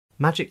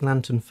Magic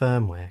Lantern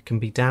firmware can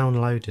be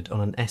downloaded on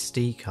an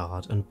SD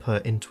card and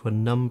put into a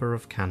number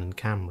of Canon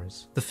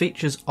cameras. The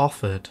features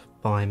offered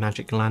by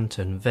Magic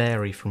Lantern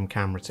vary from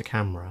camera to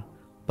camera,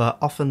 but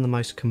often the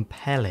most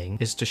compelling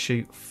is to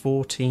shoot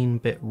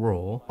 14-bit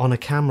RAW on a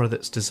camera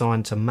that's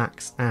designed to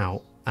max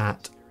out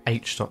at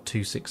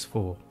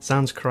H.264.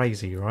 Sounds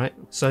crazy, right?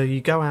 So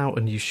you go out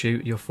and you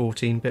shoot your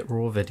 14-bit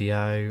RAW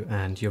video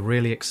and you're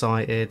really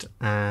excited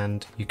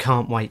and you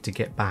can't wait to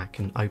get back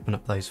and open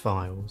up those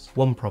files.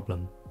 One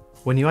problem: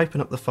 when you open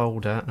up the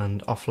folder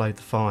and offload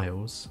the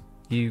files,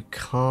 you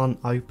can't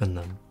open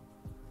them.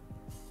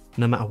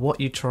 No matter what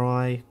you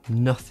try,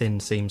 nothing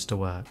seems to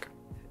work.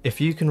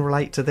 If you can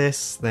relate to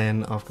this,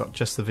 then I've got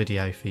just the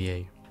video for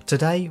you.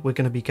 Today we're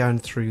going to be going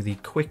through the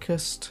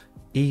quickest,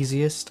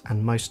 easiest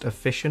and most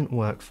efficient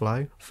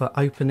workflow for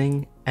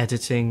opening,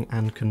 editing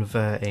and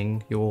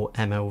converting your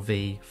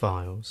MLV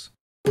files.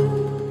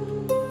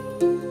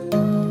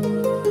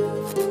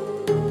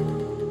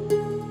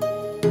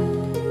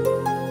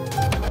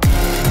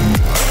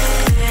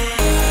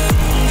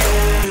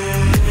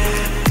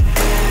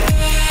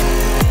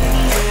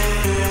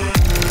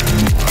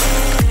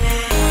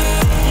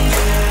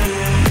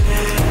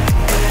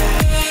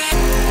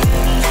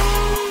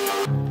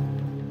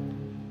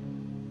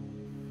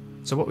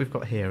 So what we've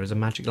got here is a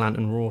Magic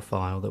Lantern RAW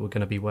file that we're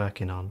going to be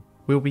working on.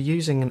 We'll be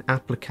using an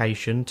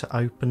application to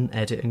open,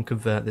 edit and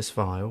convert this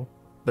file,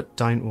 but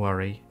don't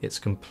worry, it's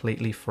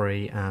completely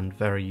free and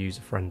very user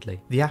friendly.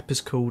 The app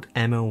is called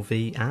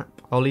MLV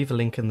app. I'll leave a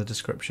link in the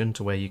description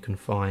to where you can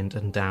find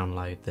and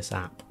download this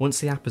app. Once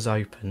the app is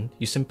open,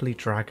 you simply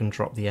drag and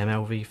drop the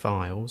MLV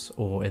files,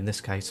 or in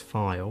this case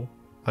file,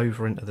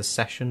 over into the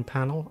session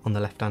panel on the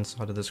left hand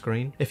side of the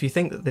screen. If you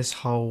think that this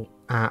whole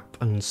app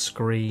and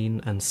screen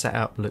and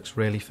setup looks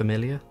really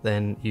familiar,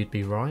 then you'd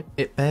be right.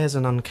 It bears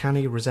an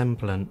uncanny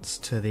resemblance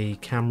to the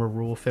camera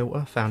raw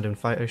filter found in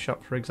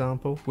Photoshop, for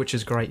example, which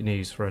is great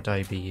news for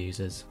Adobe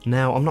users.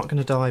 Now, I'm not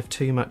going to dive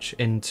too much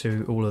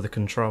into all of the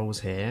controls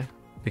here,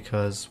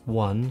 because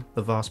one,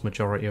 the vast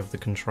majority of the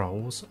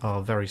controls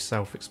are very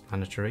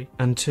self-explanatory,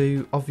 and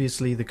two,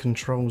 obviously the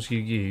controls you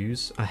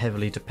use are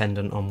heavily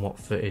dependent on what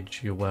footage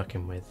you're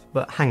working with.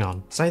 But hang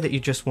on, say that you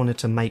just wanted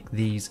to make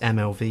these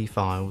MLV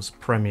files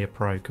Premiere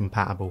Pro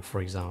compatible, for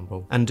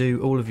example, and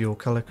do all of your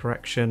colour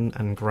correction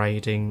and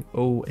grading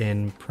all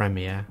in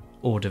Premiere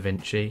or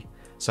DaVinci,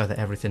 so that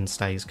everything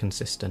stays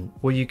consistent.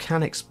 Well, you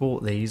can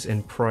export these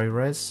in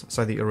ProRes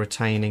so that you're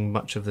retaining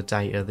much of the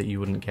data that you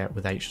wouldn't get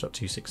with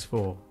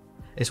H.264.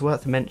 It's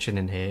worth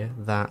mentioning here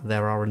that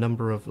there are a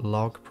number of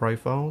log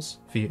profiles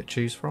for you to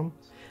choose from,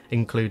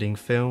 including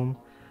film,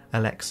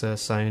 Alexa,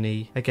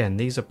 Sony. Again,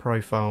 these are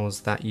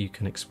profiles that you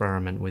can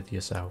experiment with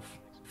yourself.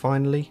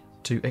 Finally,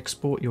 to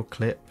export your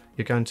clip,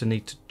 you're going to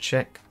need to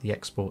check the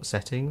export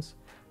settings.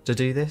 To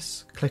do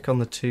this, click on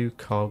the two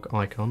cog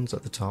icons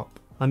at the top.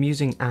 I'm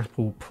using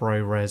Apple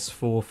ProRes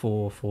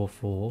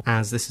 4444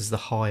 as this is the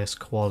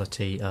highest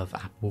quality of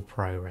Apple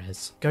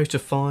ProRes. Go to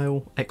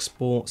File,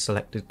 Export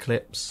Selected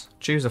Clips,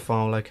 choose a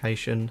file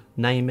location,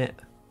 name it,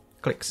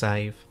 click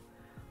Save.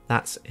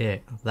 That's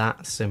it,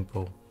 that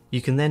simple.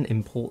 You can then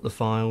import the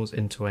files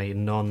into a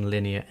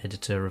non-linear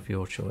editor of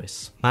your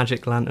choice.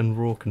 Magic Lantern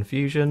RAW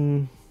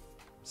confusion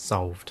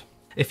solved.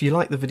 If you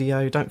like the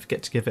video, don't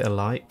forget to give it a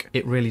like.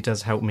 It really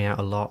does help me out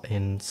a lot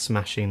in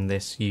smashing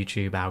this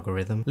YouTube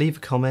algorithm. Leave a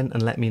comment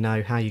and let me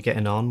know how you're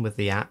getting on with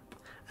the app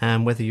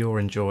and whether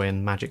you're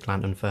enjoying Magic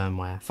Lantern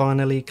firmware.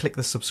 Finally, click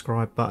the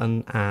subscribe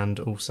button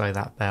and also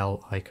that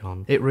bell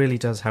icon. It really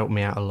does help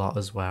me out a lot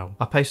as well.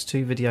 I post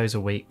 2 videos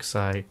a week,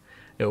 so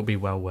it'll be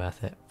well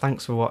worth it.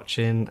 Thanks for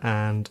watching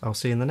and I'll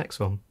see you in the next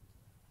one.